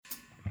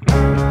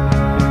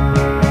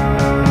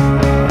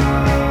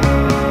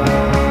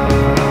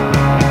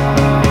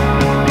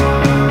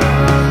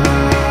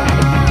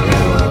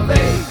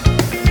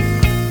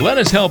Let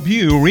us help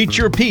you reach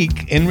your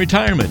peak in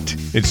retirement.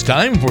 It's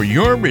time for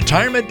Your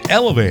Retirement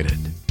Elevated.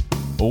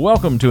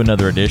 Welcome to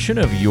another edition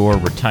of Your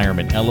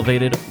Retirement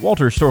Elevated.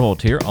 Walter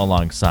Storholt here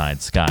alongside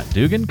Scott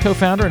Dugan,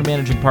 co-founder and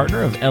managing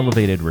partner of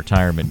Elevated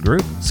Retirement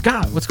Group.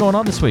 Scott, what's going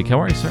on this week?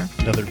 How are you, sir?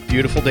 Another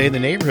beautiful day in the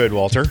neighborhood,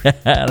 Walter.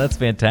 That's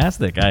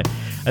fantastic. I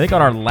think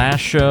on our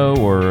last show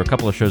or a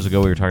couple of shows ago,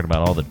 we were talking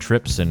about all the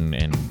trips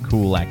and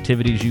cool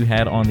activities you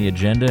had on the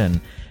agenda, and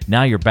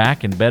now you're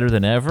back and better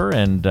than ever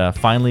and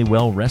finally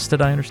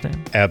well-rested, I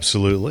understand?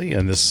 Absolutely.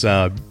 And this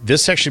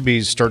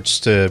actually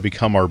starts to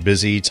become our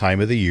busy time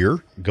of the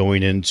year.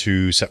 Going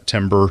into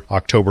September,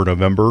 October,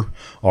 November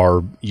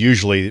are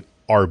usually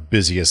our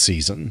busiest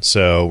season.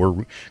 So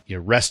we're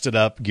rested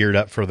up, geared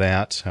up for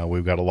that.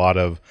 We've got a lot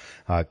of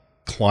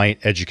client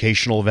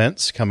educational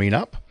events coming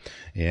up.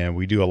 And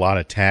we do a lot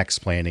of tax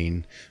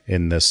planning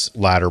in this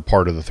latter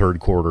part of the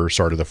third quarter,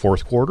 start of the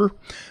fourth quarter.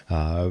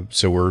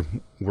 So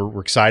we're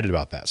excited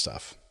about that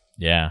stuff.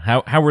 Yeah.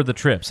 How were the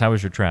trips? How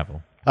was your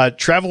travel?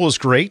 Travel was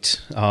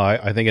great.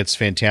 I think it's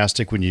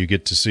fantastic when you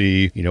get to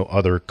see,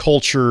 other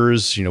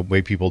cultures,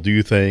 way people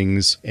do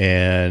things.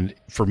 And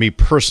for me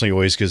personally, it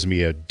always gives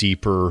me a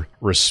deeper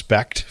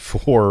respect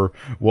for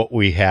what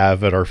we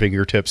have at our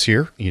fingertips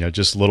here.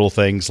 Just little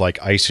things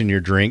like ice in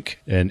your drink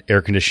and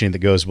air conditioning that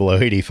goes below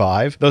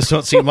 85. Those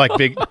don't seem like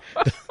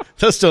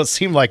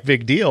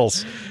big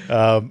deals,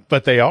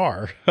 but they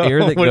are.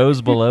 Air that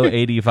goes below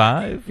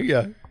 85?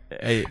 Yeah.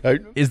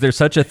 Is there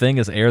such a thing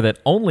as air that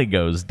only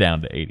goes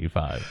down to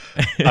 85?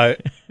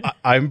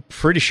 I'm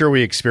pretty sure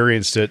we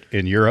experienced it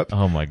in Europe.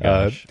 Oh my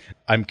gosh.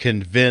 I'm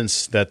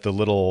convinced that the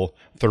little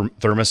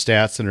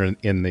thermostats that are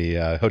in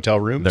the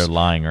hotel rooms, they're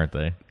lying, aren't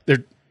they?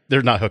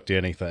 They're not hooked to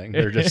anything.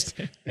 They're just,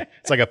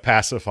 it's like a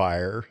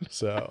pacifier.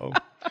 So,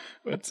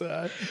 it's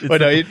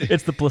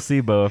the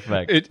placebo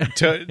effect.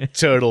 It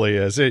totally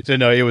is.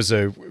 It was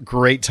a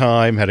great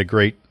time, had a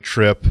great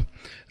trip.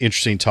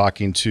 Interesting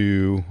talking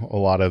to a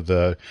lot of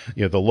the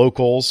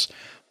locals.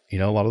 A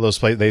lot of those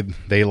places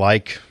they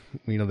like,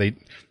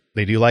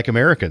 they do like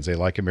Americans. They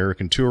like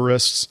American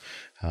tourists.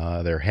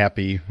 They're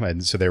happy,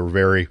 and so they were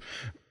very,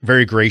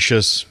 very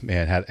gracious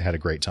and had a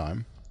great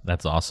time.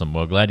 That's awesome.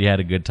 Well, glad you had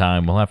a good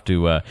time. We'll have to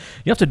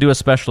you have to do a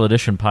special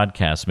edition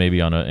podcast maybe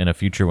in a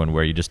future one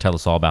where you just tell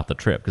us all about the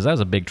trip, because that was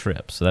a big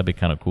trip. So that'd be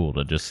kind of cool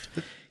to just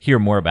hear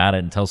more about it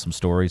and tell some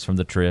stories from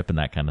the trip and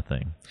that kind of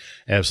thing.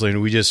 Absolutely.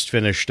 And we just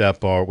finished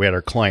up, we had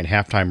our client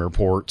halftime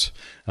report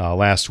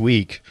last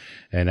week.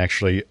 And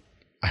actually,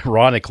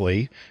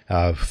 ironically,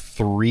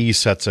 3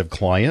 sets of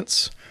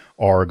clients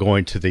are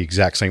going to the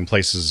exact same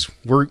places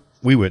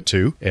we went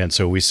to. And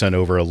so we sent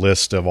over a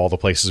list of all the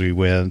places we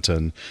went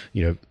and,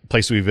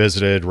 places we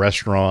visited,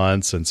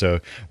 restaurants. And so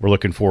we're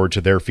looking forward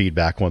to their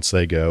feedback once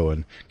they go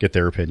and get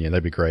their opinion.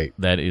 That'd be great.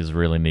 That is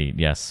really neat.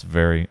 Yes.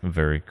 Very,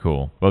 very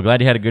cool. Well,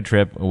 glad you had a good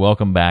trip.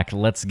 Welcome back.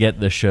 Let's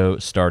get the show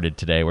started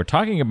today. We're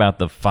talking about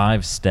the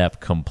 5-step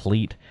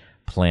complete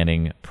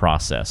planning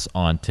process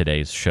on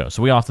today's show.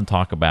 So we often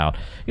talk about,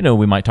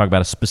 we might talk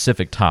about a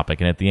specific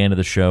topic, and at the end of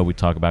the show, we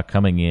talk about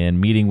coming in,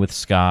 meeting with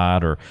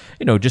Scott, or,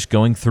 just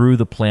going through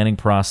the planning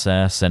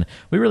process. And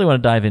we really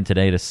want to dive in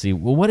today to see,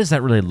 well, what does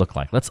that really look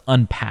like? Let's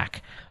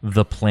unpack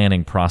the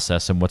planning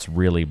process and what's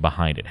really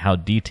behind it. How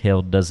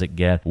detailed does it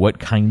get? What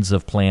kinds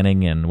of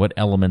planning and what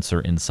elements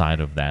are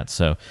inside of that?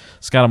 So,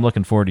 Scott, I'm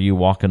looking forward to you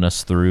walking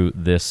us through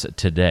this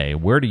today.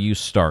 Where do you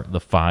start the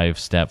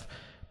 5-step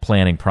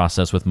planning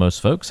process with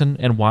most folks,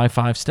 and why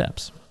 5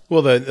 steps?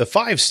 Well, the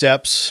 5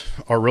 steps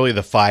are really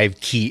the 5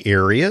 key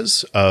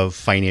areas of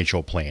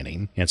financial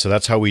planning. And so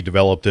that's how we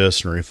developed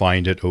this and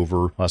refined it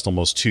over last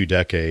almost 2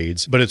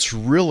 decades. But it's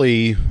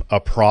really a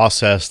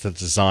process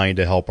that's designed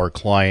to help our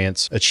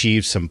clients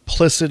achieve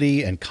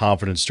simplicity and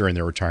confidence during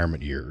their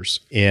retirement years.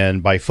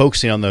 And by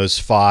focusing on those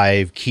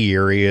 5 key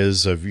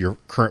areas of your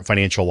current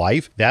financial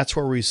life, that's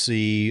where we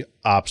see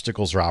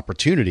obstacles or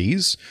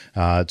opportunities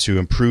to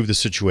improve the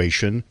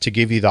situation, to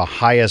give you the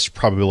highest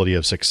probability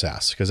of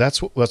success, because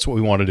that's what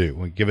we want to do.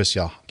 We give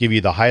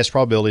you the highest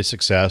probability of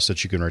success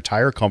that you can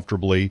retire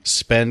comfortably,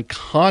 spend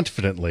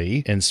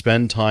confidently, and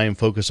spend time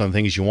focused on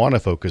things you want to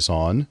focus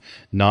on,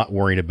 not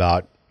worrying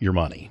about your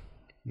money.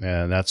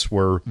 And that's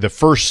where the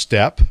first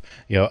step,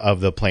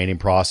 of the planning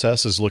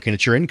process is looking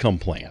at your income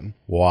plan.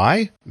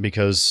 Why?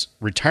 Because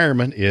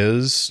retirement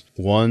is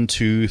 1,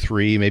 2,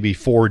 3, maybe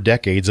 4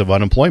 decades of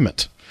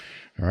unemployment.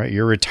 All right,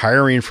 you're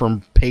retiring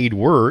from paid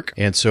work,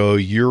 and so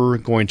you're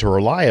going to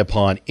rely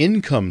upon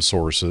income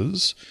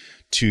sources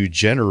to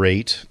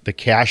generate the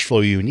cash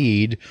flow you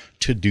need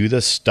to do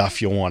the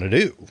stuff you want to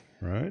do.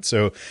 Right?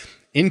 So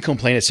income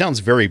plan, it sounds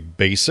very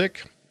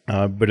basic,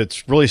 but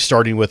it's really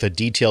starting with a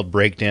detailed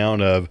breakdown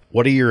of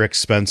what are your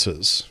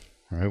expenses,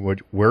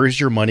 right? Where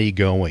is your money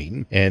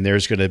going? And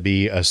there's going to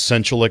be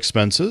essential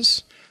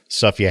expenses,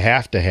 stuff you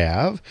have to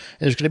have, and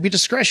there's going to be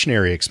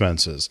discretionary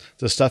expenses,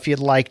 the stuff you'd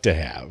like to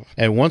have.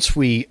 And once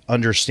we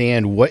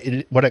understand what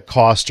it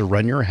costs to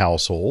run your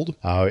household,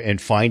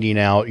 and finding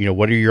out,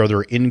 what are your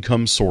other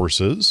income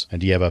sources,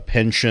 and do you have a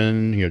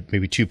pension,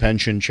 maybe 2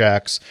 pension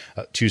checks,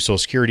 2 Social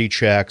Security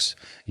checks,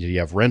 do you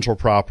have rental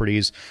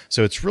properties?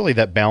 So it's really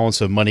that balance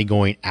of money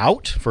going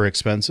out for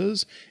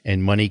expenses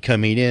and money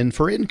coming in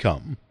for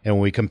income. And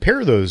when we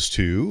compare those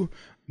two,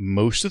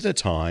 most of the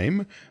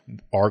time,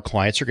 our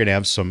clients are going to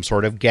have some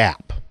sort of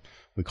gap.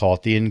 We call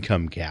it the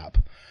income gap.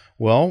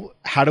 Well,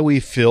 how do we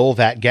fill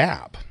that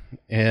gap?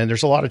 And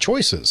there's a lot of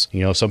choices.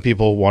 Some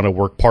people want to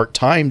work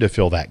part-time to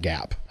fill that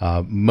gap.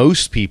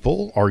 Most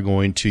people are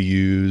going to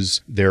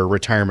use their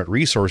retirement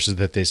resources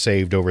that they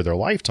saved over their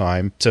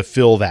lifetime to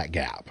fill that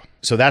gap.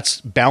 So that's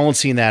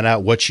balancing that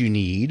out, what you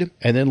need,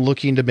 and then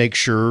looking to make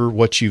sure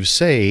what you've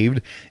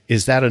saved,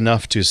 is that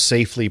enough to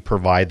safely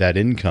provide that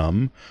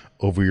income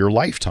over your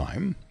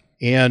lifetime?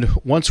 And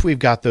once we've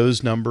got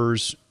those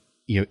numbers,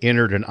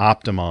 entered and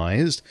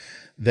optimized,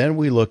 then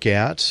we look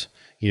at,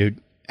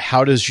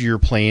 how does your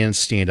plan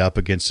stand up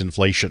against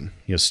inflation?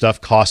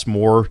 Stuff costs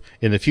more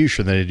in the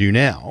future than they do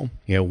now.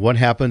 What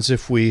happens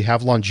if we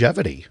have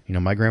longevity?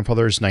 My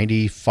grandfather is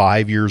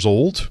 95 years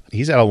old.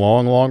 He's had a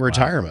long, long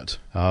retirement.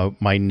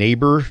 My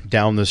neighbor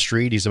down the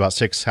street, he's about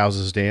 6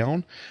 houses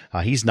down.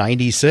 He's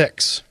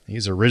 96.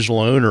 He's the original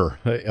owner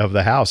of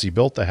the house. He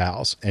built the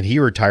house, and he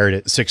retired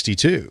at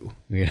 62.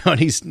 And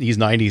he's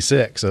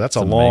 96. So that's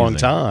a long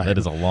time. That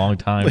is a long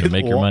time to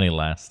make your money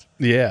last.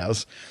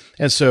 Yes.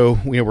 And so,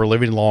 we're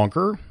living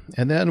longer.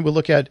 And then we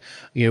look at,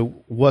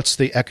 what's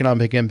the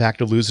economic impact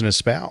of losing a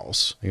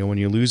spouse? When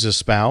you lose a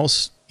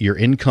spouse, your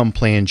income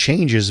plan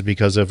changes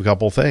because of a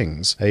couple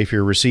things. If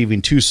you're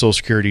receiving 2 Social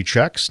Security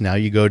checks, now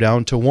you go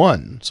down to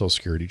 1 Social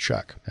Security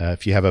check.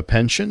 If you have a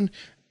pension,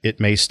 it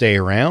may stay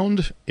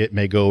around. It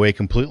may go away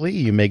completely.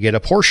 You may get a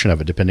portion of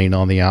it, depending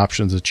on the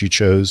options that you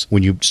chose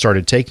when you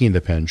started taking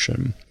the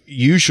pension.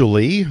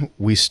 Usually,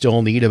 we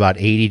still need about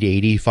 80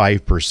 to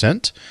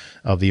 85%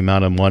 of the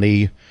amount of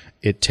money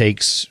it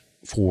takes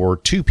for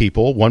 2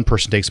 people. One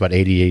person takes about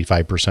 80 to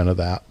 85% of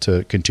that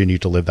to continue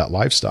to live that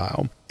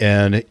lifestyle.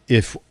 And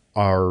if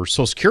our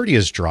Social Security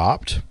is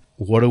dropped,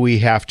 what do we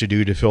have to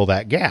do to fill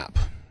that gap?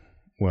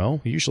 Well,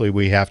 usually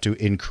we have to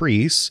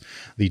increase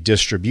the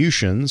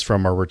distributions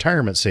from our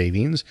retirement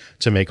savings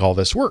to make all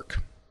this work.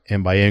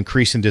 And by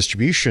increasing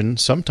distribution,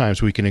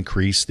 sometimes we can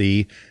increase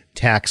the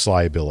tax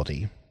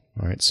liability.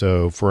 All right.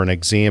 So for an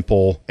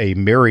example, a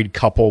married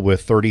couple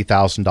with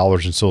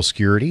 $30,000 in Social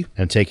Security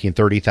and taking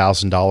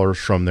 $30,000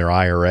 from their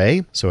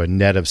IRA, so a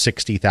net of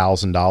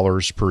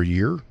 $60,000 per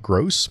year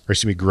gross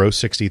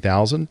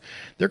 $60,000,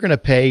 they're going to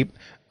pay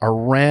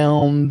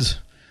around,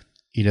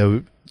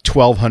 $1,200 to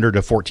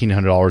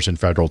 $1,400 in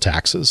federal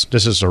taxes.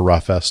 This is a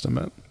rough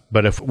estimate.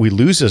 But if we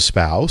lose a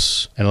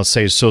spouse, and let's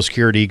say Social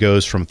Security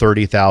goes from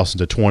 $30,000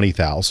 to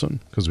 $20,000,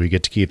 because we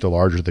get to keep the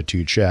larger of the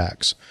 2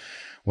 checks,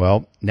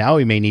 well, now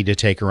we may need to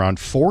take around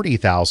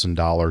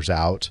 $40,000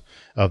 out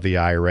of the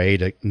IRA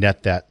to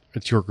net that,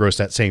 to gross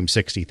that same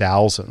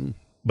 $60,000.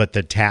 But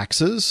the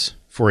taxes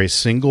for a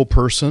single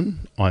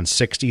person on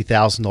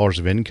 $60,000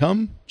 of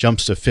income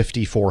jumps to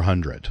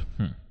 $5,400.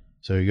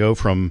 So you go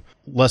from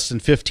less than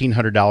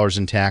 $1,500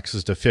 in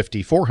taxes to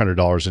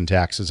 $5,400 in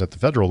taxes at the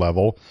federal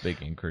level.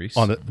 Big increase.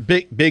 On a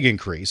big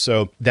increase.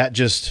 So that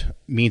just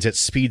means it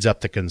speeds up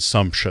the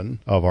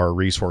consumption of our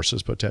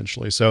resources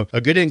potentially. So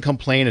a good income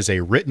plan is a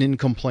written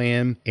income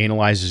plan,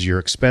 analyzes your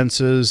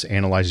expenses,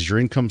 analyzes your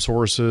income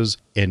sources,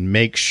 and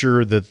makes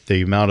sure that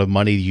the amount of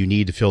money you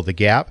need to fill the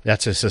gap,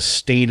 that's a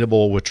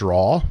sustainable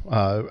withdrawal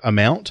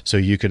amount. So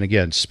you can,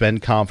 again,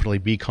 spend confidently,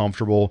 be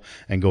comfortable,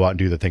 and go out and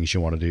do the things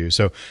you want to do.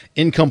 So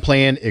income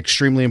plan,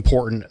 extremely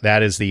important.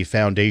 That is the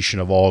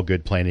foundation of all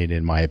good planning,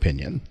 in my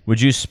opinion.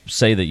 Would you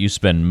say that you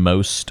spend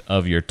most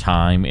of your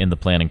time in the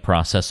planning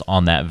process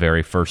on that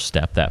very first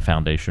step, that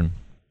foundation?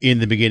 In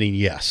the beginning,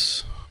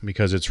 yes,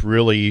 because it's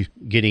really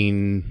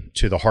getting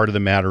to the heart of the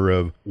matter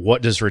of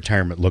what does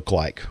retirement look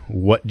like?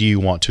 What do you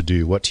want to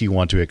do? What do you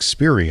want to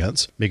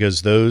experience?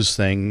 Because those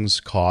things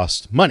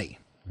cost money.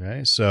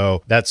 Okay,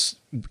 so that's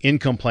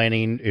income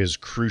planning is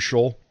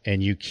crucial,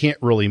 and you can't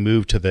really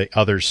move to the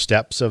other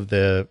steps of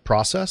the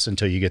process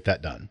until you get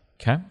that done.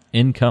 Okay.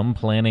 Income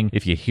planning.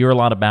 If you hear a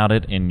lot about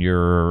it and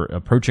you're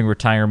approaching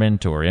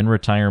retirement or in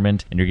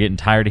retirement and you're getting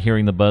tired of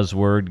hearing the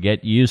buzzword,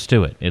 get used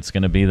to it. It's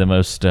going to be the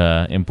most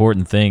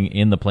important thing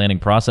in the planning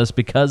process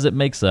because it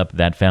makes up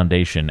that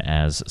foundation,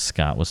 as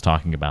Scott was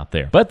talking about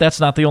there. But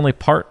that's not the only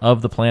part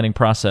of the planning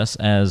process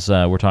as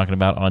we're talking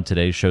about on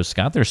today's show,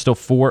 Scott. There's still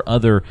 4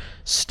 other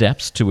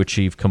steps to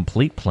achieve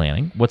complete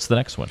planning. What's the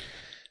next one?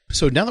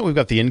 So now that we've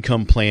got the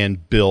income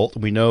plan built,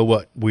 we know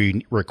what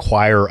we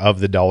require of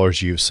the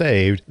dollars you've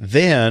saved,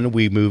 then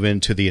we move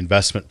into the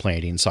investment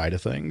planning side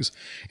of things.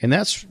 And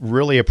that's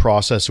really a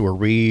process where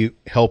we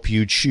help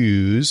you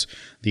choose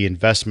the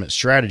investment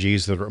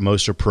strategies that are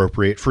most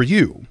appropriate for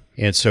you.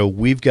 And so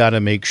we've got to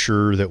make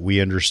sure that we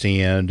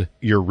understand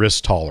your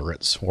risk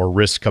tolerance or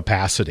risk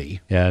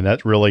capacity. And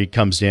that really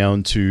comes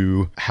down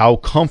to how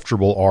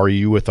comfortable are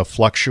you with the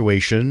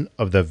fluctuation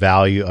of the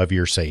value of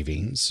your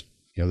savings.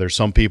 There's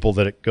some people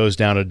that it goes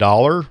down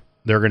 $1,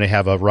 they're going to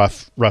have a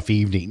rough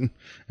evening,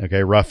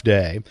 rough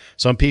day.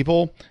 Some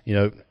people,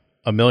 $1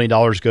 million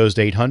goes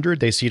to 800,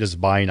 they see it as a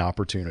buying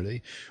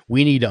opportunity.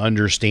 We need to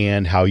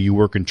understand how you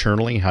work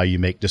internally, how you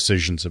make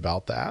decisions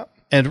about that.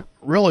 And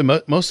really,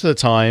 most of the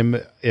time,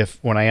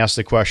 when I asked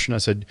the question, I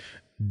said,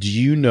 do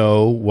you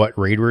know what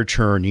rate of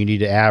return you need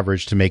to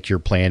average to make your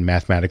plan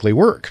mathematically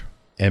work?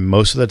 And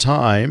most of the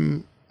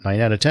time, 9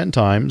 out of 10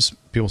 times,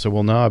 people say,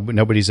 well, no,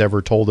 nobody's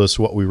ever told us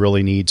what we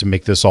really need to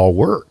make this all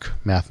work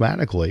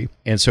mathematically.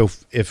 And so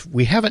if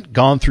we haven't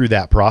gone through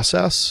that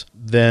process,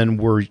 then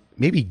we're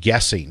maybe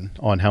guessing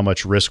on how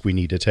much risk we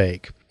need to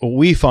take. What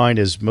we find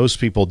is most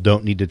people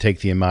don't need to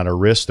take the amount of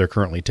risk they're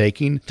currently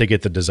taking to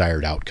get the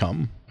desired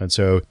outcome. And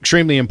so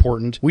extremely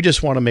important. We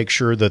just want to make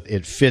sure that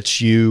it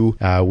fits you.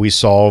 We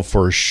solve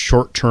for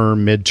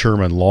short-term,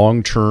 mid-term, and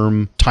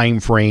long-term time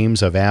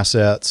frames of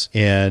assets.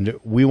 And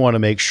we want to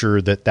make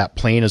sure that that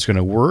plan is going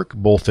to work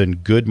both in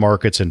good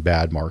markets and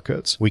bad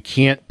markets. We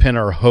can't pin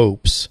our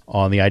hopes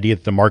on the idea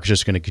that the market's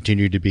just going to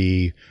continue to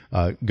be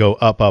go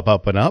up, up,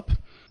 up, and up.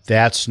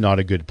 That's not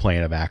a good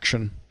plan of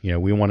action.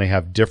 We want to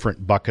have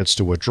different buckets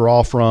to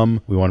withdraw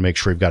from. We want to make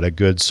sure we've got a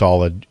good,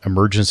 solid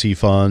emergency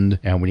fund,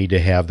 and we need to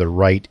have the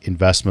right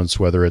investments,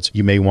 whether it's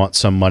you may want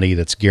some money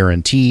that's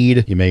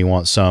guaranteed. You may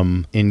want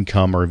some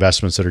income or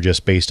investments that are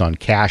just based on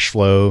cash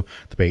flow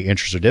to pay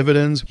interest or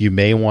dividends. You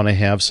may want to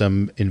have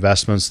some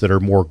investments that are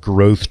more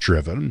growth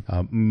driven.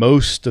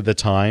 Most of the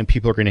time,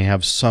 people are going to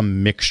have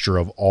some mixture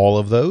of all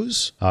of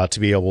those to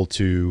be able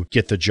to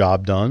get the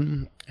job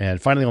done. And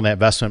finally, on that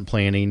investment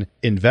planning,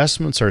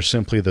 investments are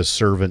simply the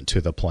servant to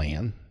the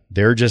plan.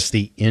 They're just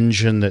the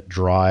engine that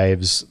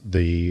drives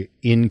the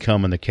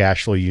income and the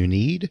cash flow you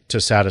need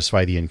to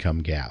satisfy the income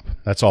gap.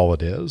 That's all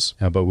it is.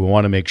 But we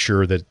want to make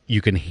sure that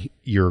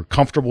you're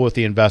comfortable with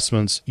the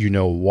investments. You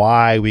know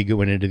why we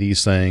go into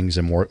these things.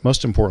 And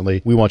most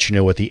importantly, we want you to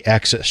know what the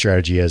exit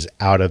strategy is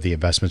out of the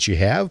investments you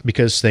have,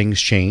 because things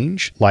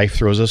change. Life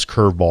throws us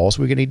curveballs.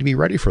 We need to be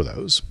ready for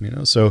those.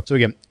 So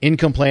again,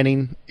 income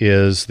planning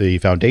is the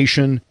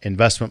foundation.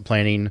 Investment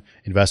planning,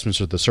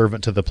 investments are the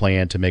servant to the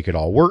plan to make it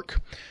all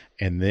work.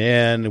 And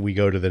then we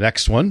go to the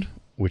next one,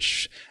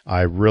 which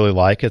I really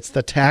like. It's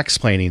the tax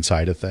planning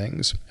side of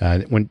things.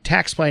 When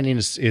tax planning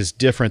is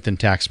different than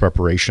tax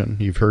preparation.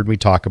 You've heard me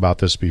talk about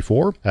this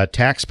before.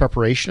 Tax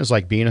preparation is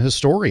like being a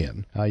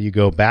historian. You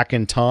go back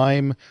in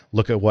time,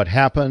 look at what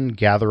happened,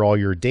 gather all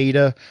your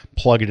data,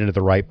 plug it into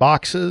the right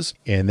boxes,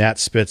 and that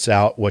spits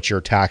out what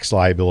your tax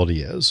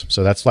liability is.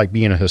 So that's like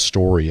being a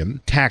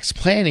historian. Tax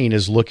planning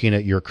is looking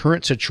at your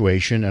current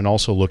situation and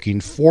also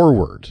looking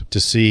forward to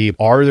see,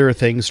 are there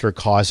things that are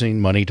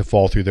causing money to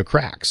fall through the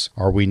cracks?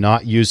 Are we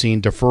not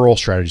using deferral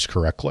strategies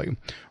correctly?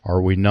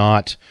 Are we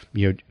not,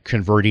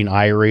 converting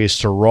IRAs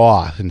to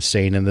Roth and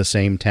staying in the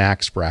same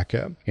tax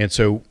bracket? And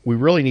so we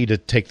really need to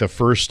take the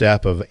first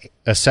step of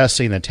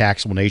assessing the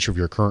taxable nature of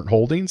your current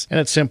holdings. And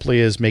it simply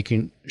is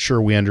making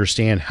sure we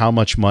understand how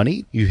much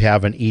money you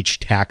have in each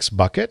tax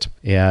bucket.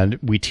 And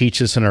we teach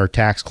this in our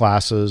tax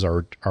classes,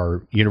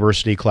 our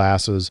university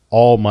classes.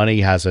 All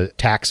money has a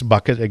tax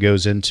bucket that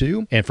goes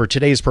into. And for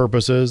today's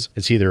purposes,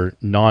 it's either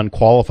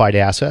non-qualified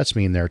assets,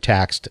 meaning they're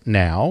taxed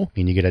now,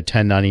 meaning you get a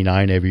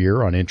 1099 every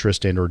year on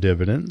interest and or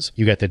dividends.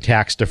 You got the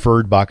tax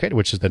deferred bucket,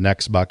 which is the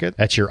next bucket.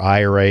 That's your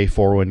IRA,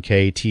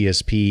 401k,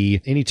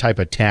 TSP, any type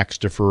of tax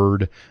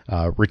deferred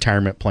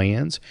retirement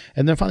plans.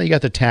 And then finally, you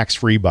got the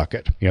tax-free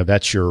bucket.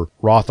 That's your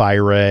Roth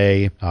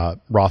IRA,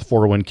 Roth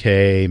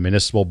 401k,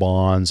 municipal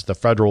bonds, the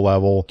federal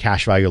level,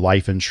 cash value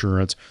life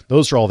insurance.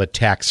 Those are all the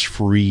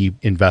tax-free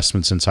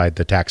investments inside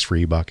the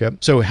tax-free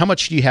bucket. So how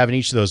much do you have in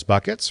each of those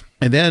buckets?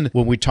 And then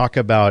when we talk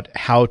about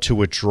how to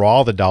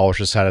withdraw the dollars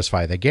to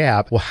satisfy the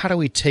gap, well, how do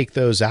we take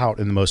those out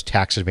in the most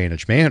tax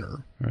advantage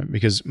manner? Right?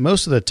 Because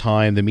most of the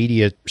time the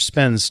media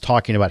spends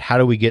talking about how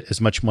do we get as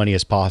much money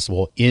as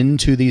possible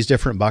into these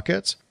different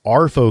buckets.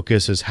 Our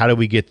focus is how do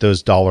we get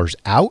those dollars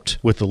out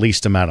with the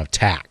least amount of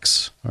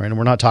tax. All right, and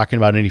we're not talking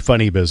about any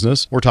funny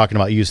business. We're talking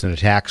about using a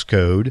tax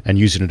code and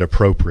using it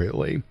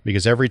appropriately,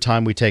 because every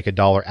time we take a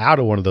dollar out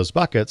of one of those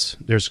buckets,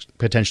 there's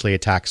potentially a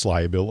tax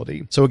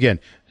liability. So again,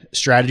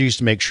 strategies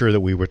to make sure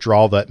that we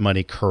withdraw that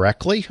money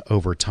correctly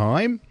over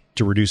time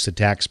to reduce the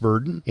tax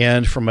burden.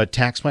 And from a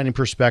tax planning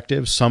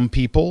perspective, some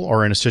people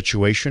are in a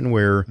situation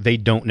where they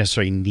don't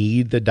necessarily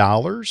need the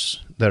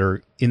dollars that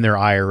are in their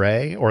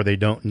IRA, or they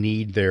don't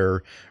need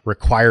their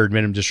required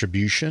minimum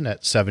distribution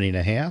at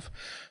 70.5.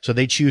 So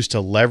they choose to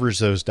leverage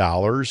those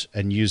dollars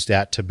and use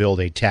that to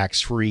build a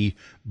tax-free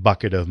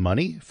bucket of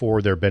money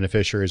for their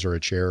beneficiaries or a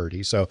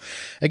charity. So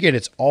again,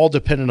 it's all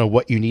dependent on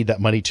what you need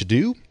that money to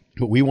do.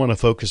 But we want to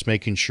focus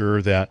making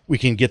sure that we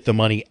can get the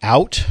money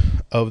out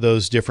of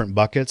those different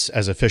buckets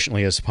as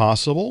efficiently as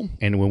possible.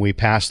 And when we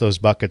pass those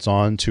buckets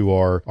on to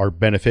our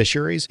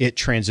beneficiaries, it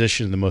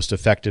transitions in the most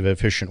effective,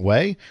 efficient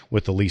way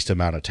with the least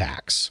amount of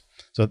tax.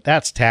 So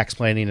that's tax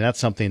planning, and that's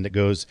something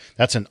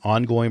that's an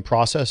ongoing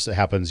process that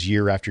happens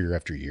year after year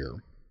after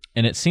year.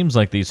 And it seems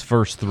like these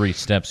first three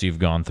steps you've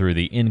gone through,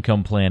 the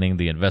income planning,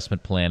 the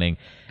investment planning,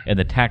 and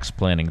the tax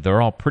planning,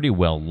 they're all pretty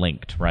well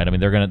linked, right? I mean,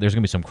 there's going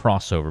to be some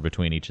crossover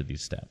between each of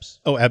these steps.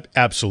 Oh,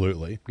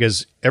 absolutely.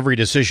 Because every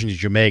decision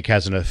that you make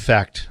has an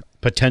effect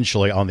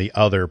potentially on the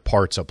other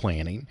parts of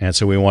planning. And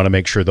so we want to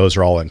make sure those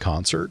are all in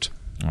concert.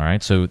 All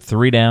right, so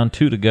 3 down,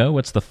 2 to go.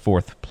 What's the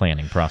fourth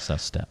planning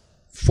process step?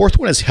 Fourth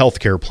one is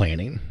healthcare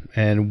planning.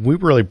 And we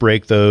really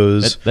break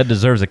those. That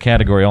deserves a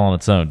category all on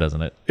its own,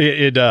 doesn't it?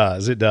 It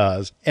does. It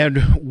does.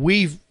 And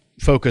we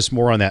focus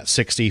more on that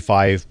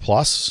 65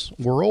 plus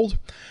world.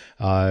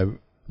 A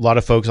lot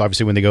of folks,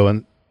 obviously, when they go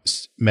in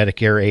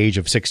Medicare age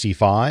of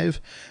 65,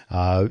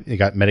 you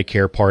got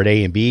Medicare Part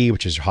A and B,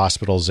 which is your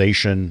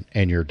hospitalization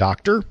and your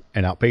doctor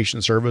and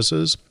outpatient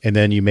services. And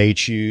then you may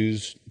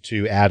choose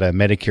to add a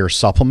Medicare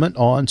supplement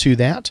on to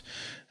that.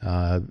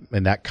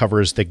 And that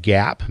covers the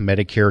gap.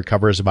 Medicare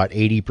covers about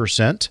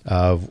 80%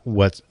 of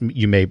what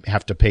you may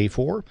have to pay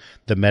for.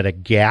 The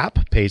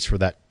Medigap pays for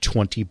that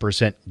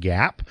 20%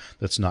 gap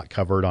that's not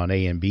covered on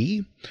A and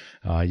B.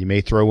 You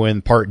may throw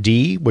in Part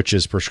D, which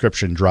is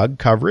prescription drug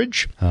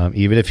coverage.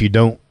 Even if you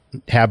don't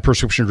have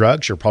prescription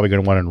drugs, you're probably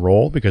going to want to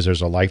enroll because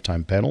there's a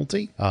lifetime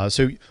penalty.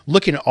 So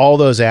looking at all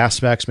those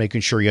aspects,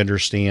 making sure you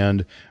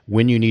understand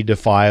when you need to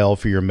file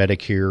for your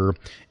Medicare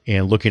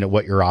and looking at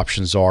what your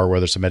options are,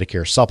 whether it's a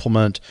Medicare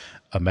supplement,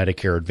 a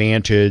Medicare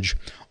Advantage,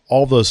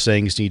 all those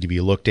things need to be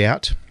looked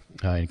at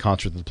in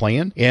concert with the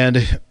plan.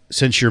 And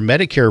since your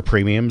Medicare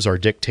premiums are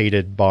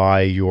dictated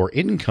by your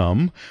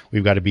income,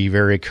 we've got to be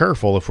very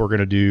careful if we're going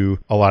to do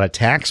a lot of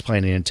tax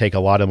planning and take a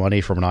lot of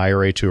money from an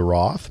IRA to a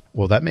Roth.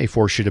 Well, that may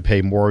force you to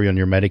pay more on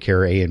your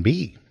Medicare A and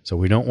B. So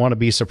we don't want to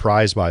be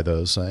surprised by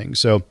those things.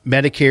 So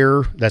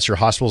Medicare, that's your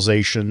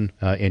hospitalization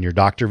and your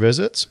doctor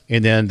visits.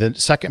 And then the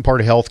second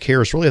part of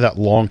healthcare is really that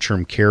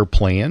long-term care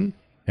plan.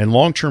 And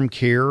long-term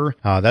care,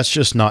 that's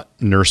just not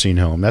nursing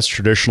home. That's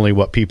traditionally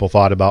what people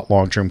thought about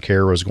long-term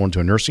care was going to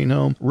a nursing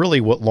home.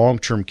 Really what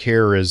long-term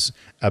care is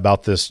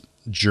about this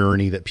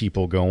journey that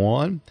people go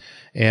on.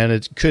 And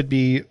it could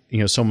be,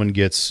 someone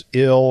gets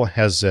ill,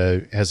 has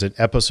an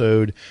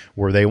episode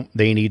where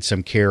they need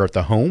some care at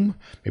the home.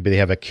 Maybe they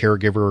have a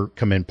caregiver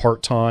come in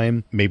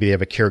part-time. Maybe they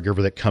have a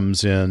caregiver that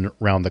comes in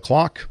round the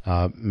clock.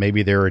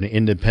 Maybe they're in an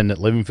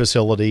independent living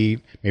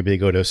facility. Maybe they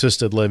go to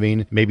assisted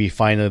living. Maybe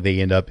finally they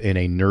end up in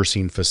a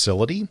nursing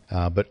facility.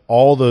 But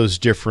all those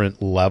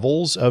different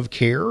levels of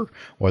care,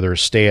 whether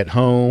it's stay at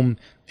home,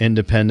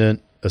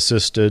 independent,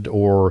 assisted,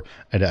 or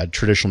at a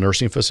traditional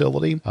nursing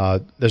facility.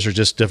 Those are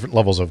just different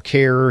levels of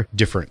care,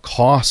 different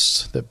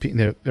costs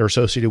that are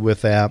associated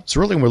with that.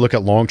 So really when we look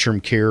at long-term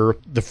care,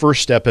 the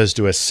first step is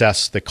to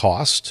assess the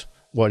cost.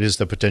 What is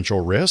the potential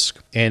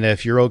risk? And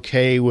if you're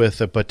okay with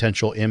the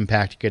potential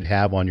impact it could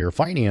have on your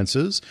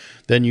finances,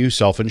 then you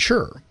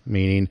self-insure,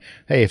 meaning,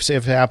 hey, if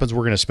it happens,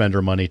 we're going to spend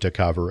our money to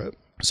cover it.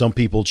 Some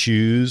people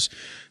choose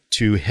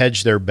to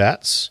hedge their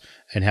bets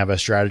and have a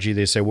strategy.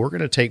 They say, we're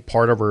going to take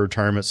part of our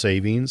retirement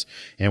savings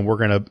and we're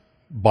going to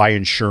buy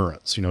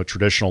insurance,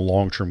 traditional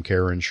long-term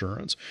care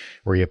insurance,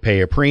 where you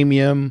pay a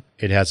premium.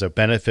 It has a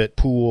benefit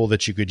pool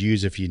that you could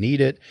use if you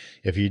need it.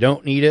 If you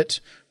don't need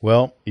it,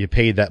 well, you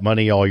paid that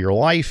money all your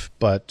life,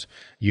 but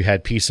you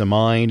had peace of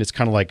mind. It's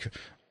kind of like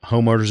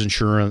homeowners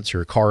insurance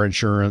or car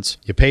insurance.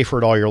 You pay for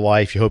it all your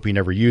life. You hope you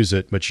never use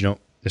it, but you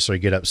don't necessarily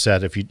get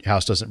upset if your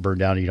house doesn't burn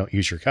down and you don't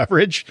use your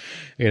coverage.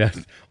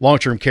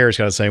 Long-term care is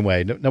kind of the same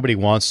way. Nobody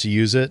wants to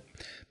use it,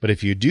 but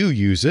if you do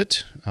use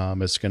it,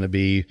 it's going to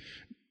be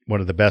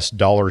one of the best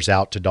dollars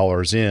out to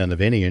dollars in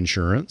of any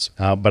insurance.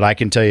 But I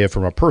can tell you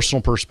from a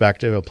personal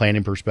perspective, a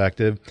planning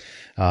perspective,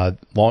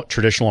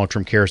 traditional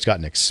long-term care has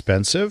gotten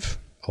expensive.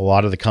 A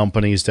lot of the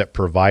companies that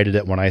provided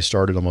it when I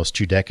started almost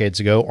 2 decades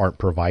ago aren't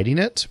providing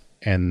it.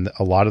 And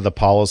a lot of the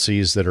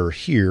policies that are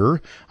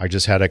here, I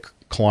just had a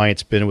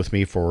client's been with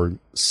me for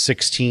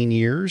 16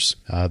 years.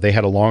 They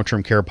had a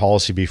long-term care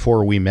policy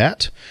before we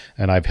met,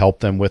 and I've helped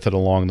them with it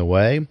along the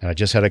way. And I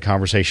just had a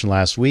conversation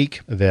last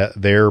week that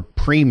their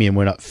premium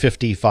went up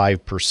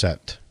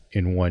 55%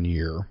 in 1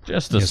 year.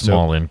 Just a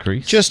small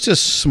increase. Just a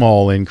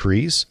small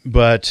increase.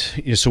 But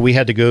so we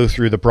had to go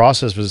through the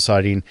process of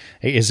deciding,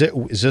 hey, is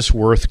this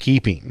worth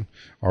keeping?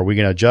 Are we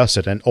going to adjust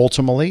it? And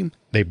ultimately,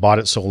 they bought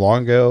it so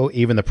long ago,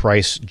 even the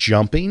price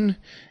jumping,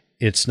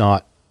 it's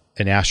not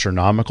an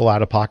astronomical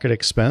out-of-pocket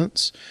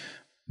expense.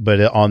 But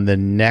on the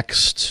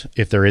next,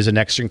 if there is a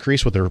next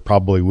increase, what there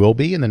probably will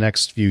be in the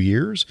next few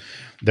years,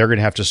 they're going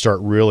to have to start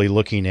really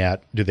looking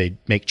at, do they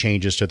make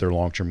changes to their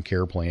long-term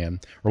care plan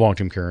or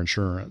long-term care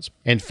insurance?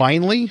 And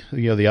finally,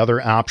 the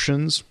other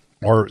options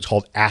or it's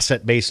called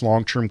asset-based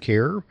long-term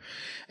care.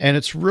 And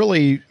it's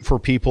really for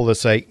people that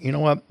say, you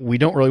know what, we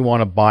don't really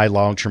want to buy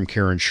long-term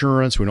care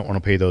insurance. We don't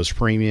want to pay those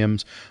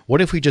premiums.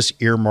 What if we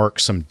just earmark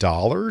some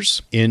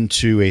dollars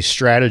into a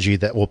strategy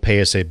that will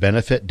pay us a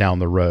benefit down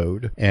the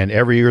road? And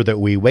every year that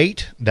we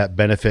wait, that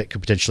benefit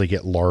could potentially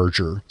get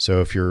larger. So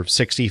if you're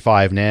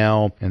 65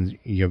 now and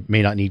you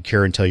may not need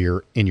care until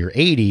you're in your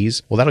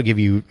 80s, well, that'll give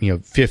you,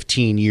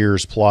 15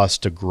 years plus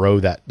to grow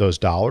those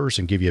dollars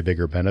and give you a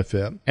bigger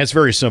benefit. And it's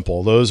very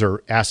simple. Those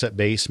are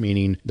asset-based,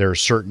 meaning there are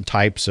certain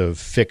types of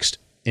fixed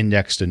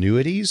indexed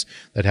annuities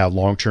that have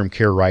long-term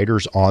care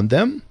riders on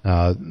them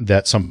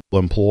that some people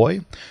employ.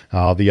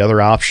 The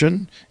other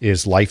option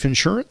is life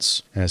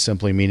insurance, and it's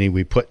simply meaning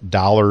we put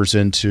dollars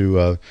into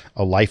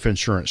a life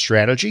insurance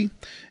strategy,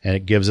 and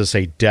it gives us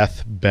a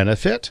death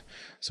benefit.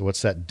 So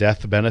what's that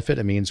death benefit?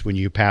 It means when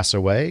you pass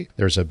away,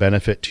 there's a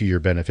benefit to your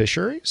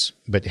beneficiaries.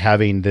 But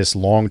having this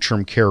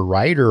long-term care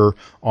rider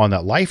on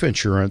that life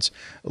insurance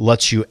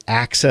lets you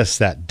access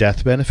that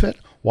death benefit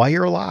while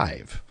you're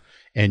alive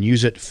and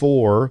use it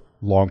for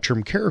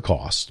long-term care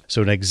costs.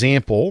 So an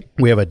example,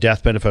 we have a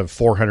death benefit of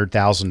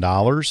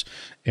 $400,000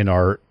 in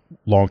our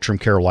long-term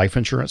care life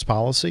insurance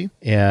policy,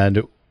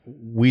 and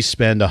we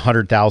spend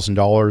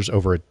 $100,000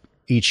 over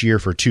each year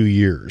for 2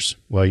 years.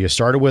 Well, you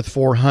started with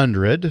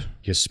 400,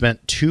 you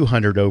spent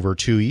 200 over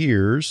 2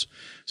 years.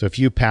 So if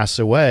you pass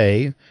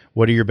away,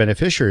 what do your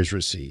beneficiaries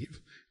receive?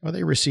 Well,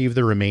 they receive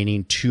the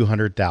remaining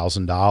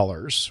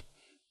 $200,000.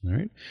 All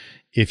right.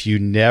 If you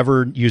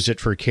never use it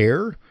for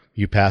care,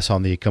 you pass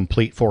on the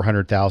complete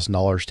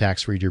 $400,000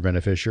 tax-free to your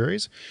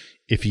beneficiaries.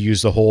 If you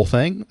use the whole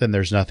thing, then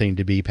there's nothing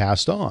to be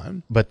passed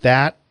on. But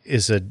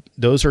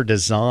those are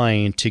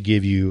designed to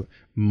give you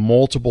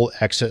multiple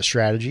exit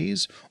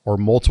strategies or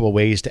multiple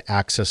ways to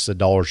access the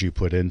dollars you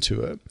put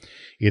into it,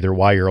 either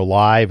while you're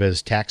alive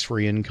as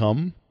tax-free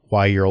income,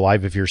 while you're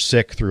alive if you're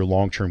sick through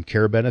long-term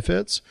care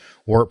benefits,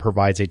 or it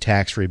provides a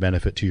tax-free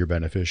benefit to your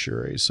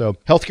beneficiaries. So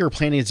healthcare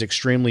planning is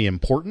extremely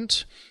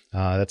important.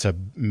 That's a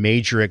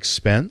major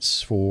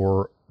expense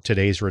for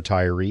today's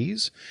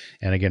retirees.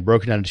 And again,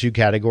 broken down into two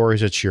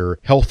categories. It's your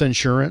health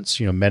insurance,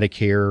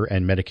 Medicare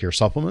and Medicare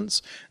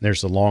supplements. And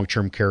there's the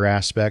long-term care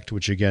aspect,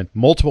 which again,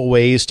 multiple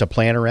ways to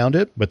plan around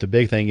it. But the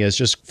big thing is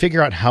just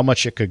figure out how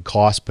much it could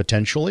cost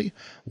potentially,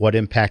 what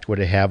impact would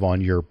it have on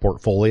your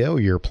portfolio,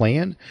 your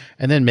plan,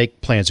 and then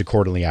make plans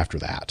accordingly after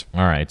that.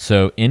 All right.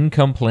 So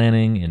income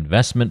planning,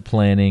 investment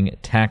planning,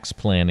 tax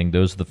planning,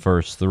 those are the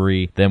first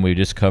three. Then we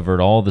just covered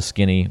all the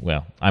skinny,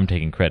 well, I'm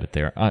taking credit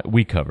there.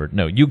 You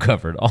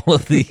covered all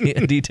of the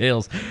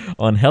details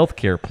on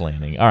healthcare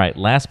planning. All right,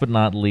 last but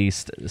not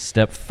least,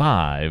 step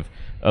 5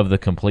 of the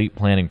complete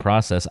planning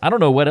process. I don't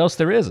know what else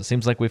there is. It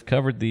seems like we've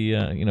covered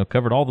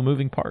covered all the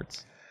moving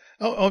parts.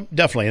 Oh,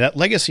 definitely. That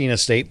legacy and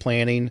estate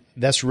planning,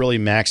 that's really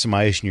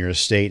maximizing your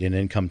estate and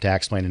income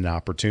tax planning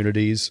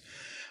opportunities.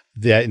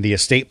 The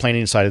estate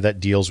planning side of that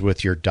deals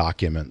with your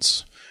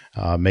documents.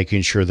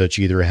 Making sure that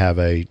you either have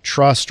a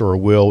trust or a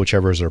will,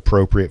 whichever is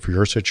appropriate for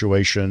your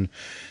situation.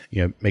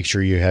 Make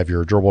sure you have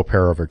your durable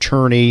power of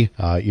attorney,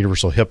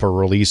 universal HIPAA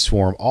release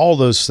form, all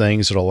those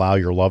things that allow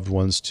your loved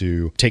ones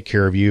to take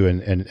care of you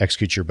and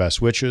execute your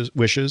best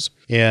wishes.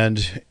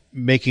 And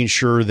making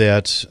sure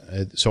that,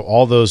 so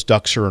all those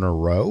ducks are in a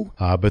row,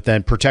 but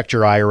then protect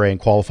your IRA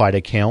and qualified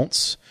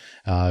accounts.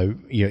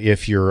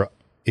 If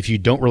you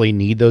don't really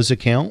need those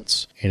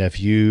accounts, and if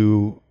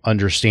you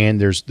understand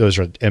those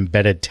are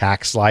embedded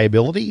tax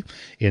liability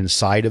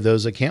inside of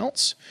those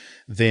accounts,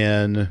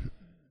 then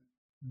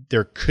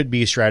there could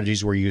be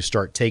strategies where you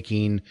start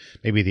taking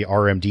maybe the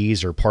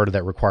RMDs or part of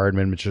that required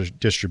minimum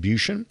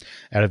distribution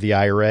out of the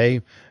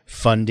IRA,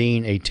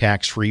 funding a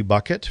tax-free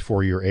bucket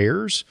for your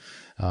heirs.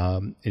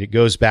 It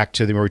goes back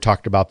to where we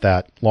talked about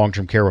that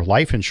long-term care with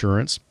life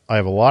insurance. I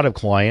have a lot of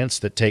clients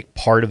that take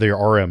part of their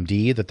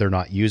RMD that they're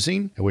not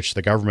using, which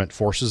the government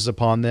forces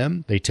upon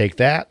them. They take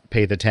that,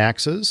 pay the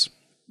taxes.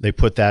 They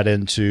put that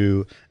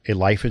into a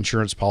life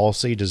insurance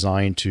policy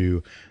designed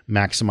to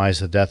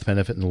maximize the death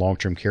benefit and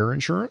long-term care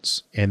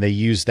insurance. And they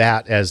use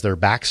that as their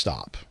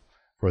backstop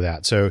for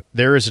that. So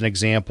there is an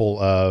example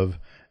of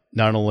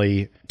not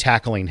only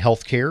tackling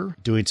healthcare,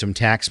 doing some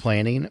tax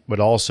planning, but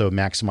also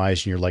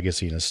maximizing your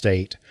legacy and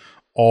estate,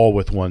 all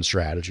with one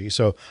strategy.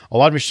 So a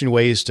lot of interesting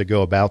ways to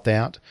go about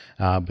that.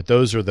 But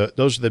those are the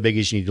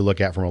biggies you need to look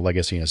at from a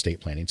legacy and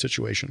estate planning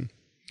situation.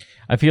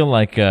 I feel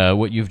like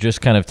what you've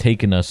just kind of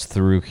taken us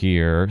through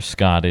here,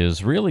 Scott,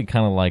 is really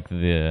kind of like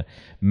the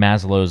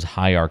Maslow's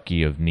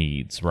hierarchy of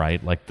needs,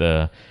 right? Like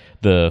the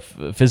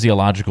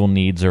physiological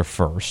needs are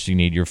first. You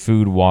need your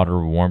food,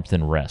 water, warmth,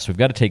 and rest. We've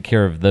got to take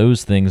care of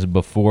those things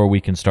before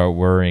we can start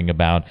worrying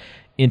about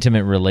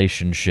intimate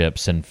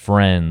relationships and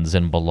friends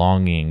and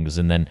belongings,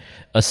 and then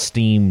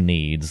esteem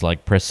needs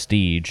like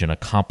prestige and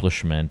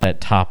accomplishment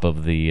at top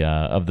of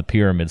the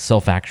pyramid,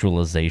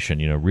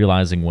 self-actualization,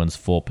 realizing one's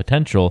full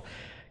potential.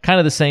 Kind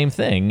of the same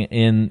thing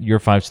in your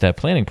 5-step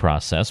planning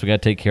process. We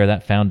got to take care of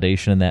that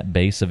foundation and that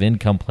base of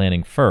income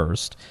planning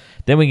first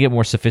Then we get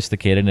more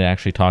sophisticated in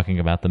actually talking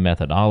about the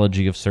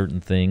methodology of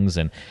certain things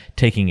and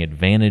taking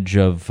advantage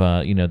of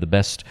the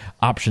best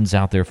options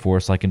out there for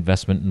us, like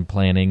investment and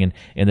planning and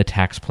in the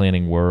tax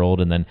planning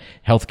world. And then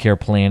healthcare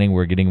planning,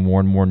 we're getting more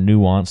and more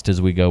nuanced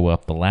as we go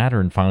up the ladder.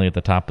 And finally, at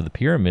the top of the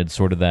pyramid,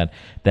 sort of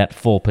that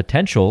full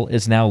potential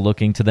is now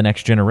looking to the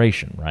next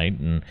generation, right?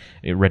 And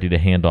ready to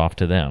hand off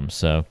to them.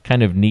 So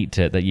kind of neat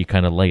that you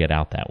kind of lay it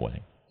out that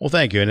way. Well,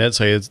 thank you. And I'd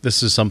say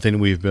this is something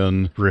we've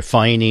been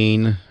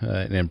refining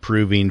and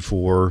improving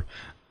for,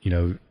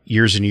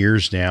 years and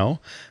years now.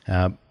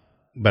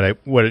 But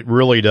what it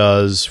really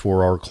does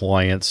for our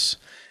clients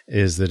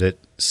is that it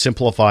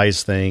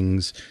simplifies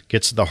things,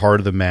 gets to the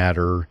heart of the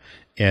matter,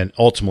 and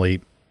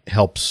ultimately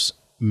helps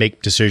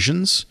make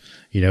decisions,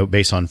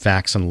 based on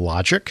facts and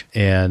logic.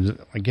 And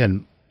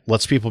again,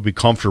 lets people be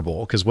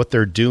comfortable, because what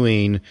they're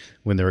doing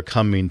when they're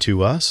coming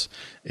to us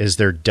is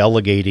they're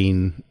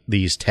delegating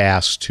these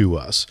tasks to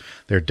us.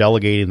 They're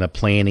delegating the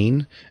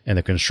planning and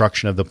the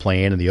construction of the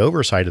plan and the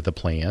oversight of the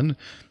plan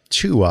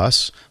to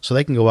us, so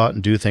they can go out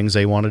and do things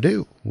they want to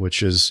do,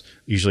 which is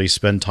usually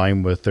spend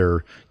time with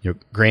their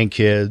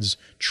grandkids,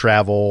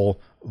 travel,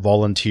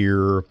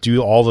 volunteer,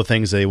 do all the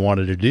things they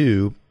wanted to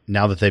do.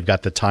 Now that they've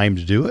got the time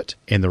to do it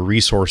and the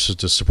resources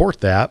to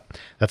support that,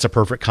 that's a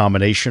perfect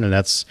combination, and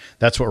that's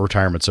what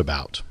retirement's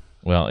about.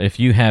 Well, if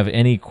you have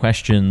any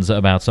questions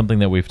about something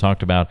that we've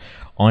talked about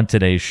on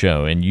today's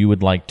show and you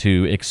would like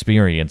to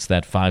experience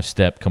that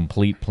 5-step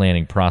complete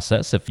planning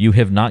process, if you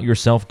have not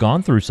yourself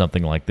gone through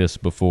something like this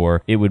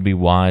before, it would be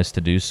wise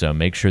to do so.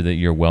 Make sure that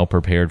you're well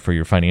prepared for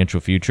your financial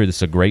future. This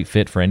is a great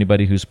fit for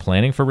anybody who's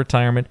planning for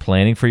retirement,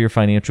 planning for your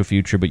financial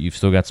future, but you've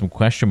still got some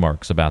question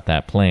marks about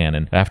that plan.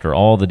 And after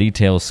all the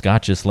details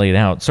Scott just laid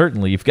out,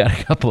 certainly you've got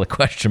a couple of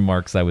question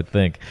marks, I would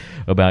think,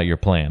 about your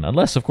plan.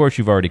 Unless, of course,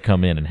 you've already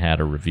come in and had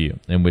a review,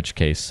 in which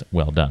case,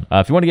 well done.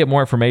 If you want to get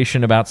more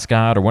information about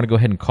Scott or want to go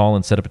ahead and call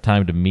and set up a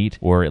time to meet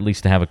or at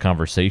least to have a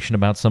conversation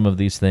about some of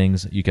these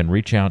things, you can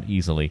reach out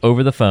easily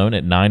over the phone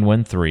at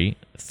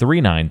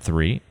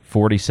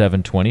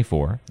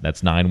 913-393-4724.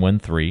 That's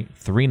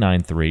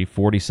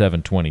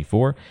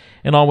 913-393-4724.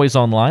 And always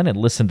online at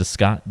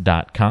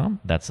listentoscott.com.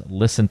 That's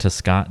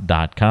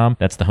listentoscott.com.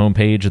 That's the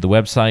homepage of the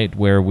website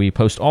where we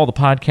post all the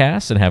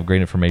podcasts and have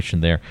great information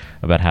there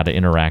about how to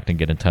interact and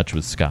get in touch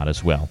with Scott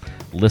as well.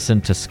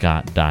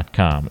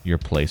 Listentoscott.com, your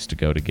place to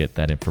go to get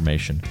that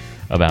information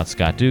about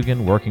Scott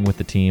Dugan, working with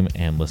the team,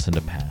 and listen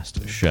to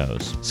past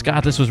shows.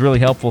 Scott, this was really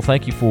helpful.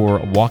 Thank you for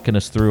walking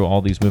us through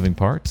all these moving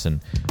parts, and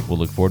we'll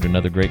look forward to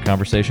another great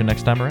conversation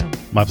next time around.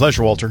 My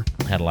pleasure, Walter.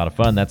 Had a lot of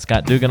fun. That's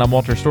Scott Dugan. I'm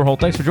Walter Storholt.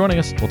 Thanks for joining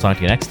us. We'll talk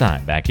to you next time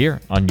back here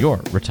on Your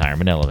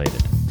Retirement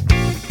Elevated.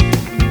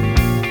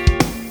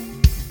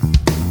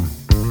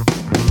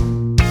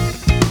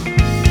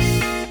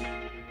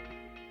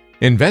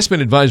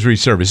 Investment advisory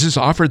services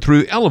offered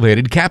through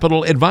Elevated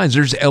Capital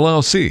Advisors,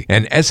 LLC,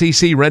 an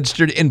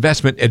SEC-registered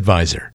investment advisor.